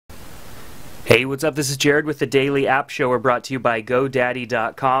Hey, what's up? This is Jared with the Daily App Show. We're brought to you by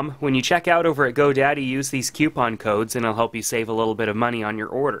GoDaddy.com. When you check out over at GoDaddy, use these coupon codes and it'll help you save a little bit of money on your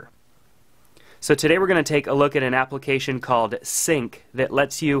order. So today we're going to take a look at an application called Cinq that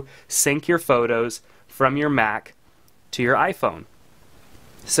lets you sync your photos from your Mac to your iPhone.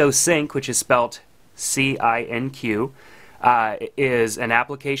 So Cinq, which is spelled C-I-N-Q, is an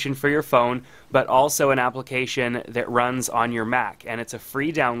application for your phone, but also an application that runs on your Mac. And it's a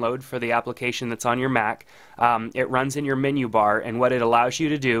free download for the application that's on your Mac. It runs in your menu bar, and what it allows you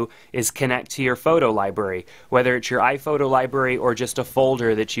to do is connect to your photo library, whether it's your iPhoto library or just a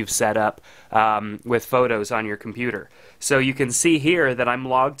folder that you've set up with photos on your computer. So you can see here that I'm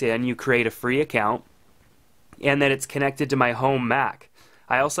logged in. You create a free account, and that it's connected to my home Mac.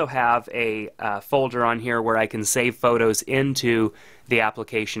 I also have a folder on here where I can save photos into the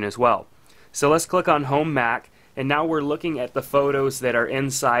application as well. So let's click on Home Mac, and now we're looking at the photos that are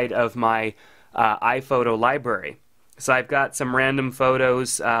inside of my iPhoto library. So I've got some random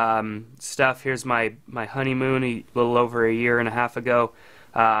photos, stuff. Here's my honeymoon a little over a year and a half ago.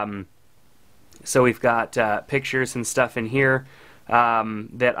 So we've got pictures and stuff in here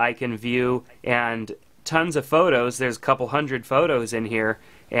that I can view, and tons of photos. There's a couple hundred photos in here,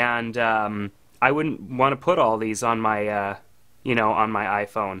 and I wouldn't want to put all these on my on my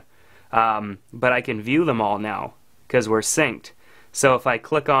iPhone, but I can view them all now because we're synced. So if I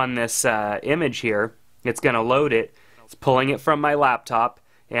click on this image here, it's going to load it. It's pulling it from my laptop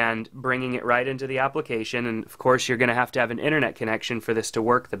and bringing it right into the application, and of course you're going to have an internet connection for this to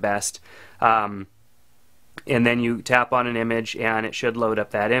work the best. And then you tap on an image and it should load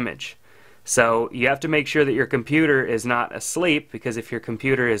up that image. So you have to make sure that your computer is not asleep, because if your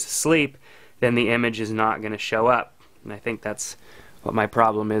computer is asleep, then the image is not going to show up. And I think that's what my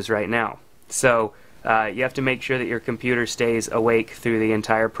problem is right now. So you have to make sure that your computer stays awake through the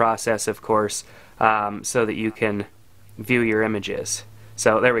entire process, of course, so that you can view your images.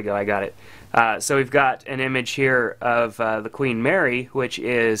 So there we go, I got it. So we've got an image here of the Queen Mary, which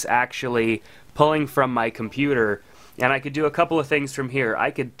is actually pulling from my computer. And I could do a couple of things from here. I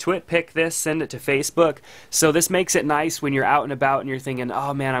could pick this, send it to Facebook. So this makes it nice when you're out and about and you're thinking,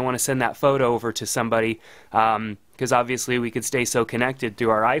 oh man, I want to send that photo over to somebody, because obviously we could stay so connected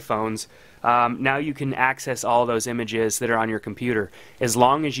through our iPhones. Now you can access all those images that are on your computer. As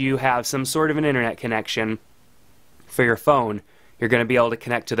long as you have some sort of an internet connection for your phone, you're going to be able to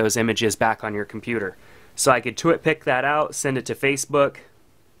connect to those images back on your computer. So I could pick that out, send it to Facebook.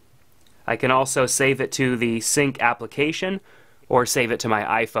 I can also save it to the Cinq application, or save it to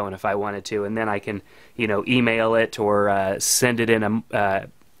my iPhone if I wanted to, and then I can, email it or send it in a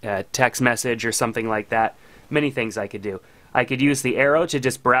text message or something like that. Many things I could do. I could use the arrow to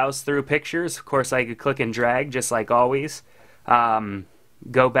just browse through pictures. Of course, I could click and drag just like always.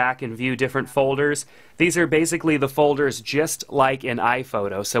 Go back and view different folders. These are basically the folders just like in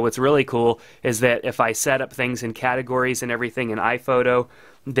iPhoto. So what's really cool is that if I set up things in categories and everything in iPhoto,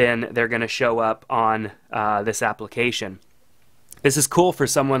 then they're going to show up on this application. This is cool for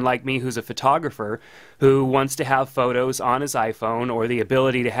someone like me who's a photographer who wants to have photos on his iPhone, or the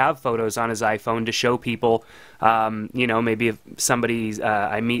ability to have photos on his iPhone to show people, maybe if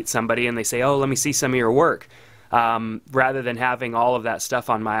I meet somebody and they say, oh, let me see some of your work. Rather than having all of that stuff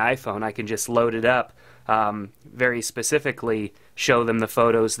on my iPhone, I can just load it up, very specifically show them the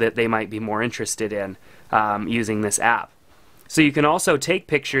photos that they might be more interested in using this app. So you can also take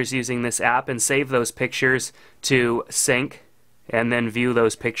pictures using this app and save those pictures to Cinq and then view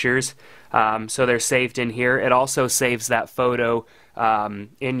those pictures. So they're saved in here. It also saves that photo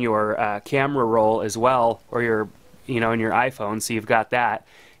in your camera roll as well, or in your iPhone, so you've got that.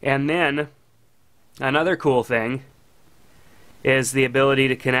 And then another cool thing is the ability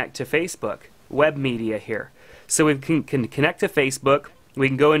to connect to Facebook, web media here. So we can connect to Facebook. We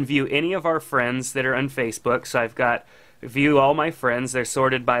can go and view any of our friends that are on Facebook. So I've got view all my friends. They're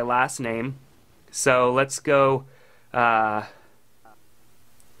sorted by last name. So let's go with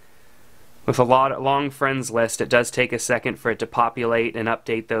a long friends list. It does take a second for it to populate and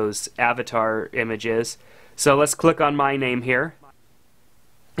update those avatar images. So let's click on my name here.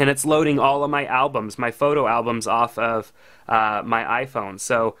 And it's loading all of my albums, my photo albums, off of my iPhone.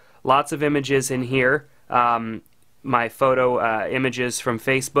 So lots of images in here, my photo images from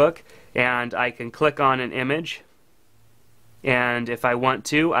Facebook, and I can click on an image, and if I want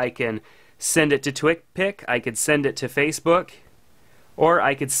to, I can send it to TwitPic, I could send it to Facebook, or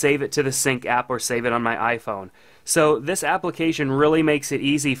I could save it to the Cinq app or save it on my iPhone. So this application really makes it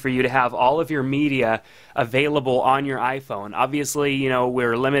easy for you to have all of your media available on your iPhone. Obviously, you know,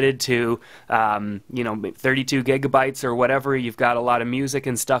 we're limited to, 32 gigabytes or whatever. You've got a lot of music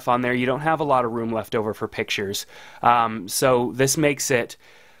and stuff on there. You don't have a lot of room left over for pictures. So this makes it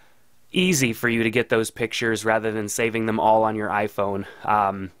easy for you to get those pictures rather than saving them all on your iPhone.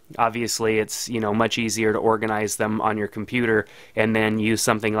 Obviously, it's much easier to organize them on your computer and then use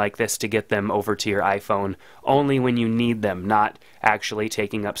something like this to get them over to your iPhone only when you need them, not actually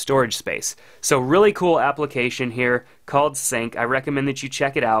taking up storage space. So really cool application here called Cinq. I recommend that you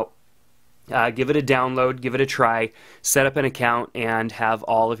check it out. Give it a download, give it a try, set up an account, and have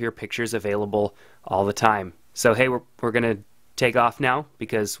all of your pictures available all the time. So hey, we're going to take off now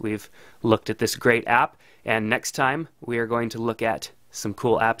because we've looked at this great app, and next time we are going to look at some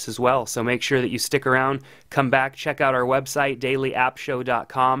cool apps as well. So make sure that you stick around, come back, check out our website,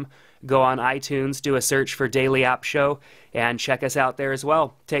 dailyappshow.com. Go on iTunes, do a search for Daily App Show, and check us out there as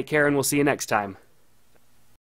well. Take care, and we'll see you next time.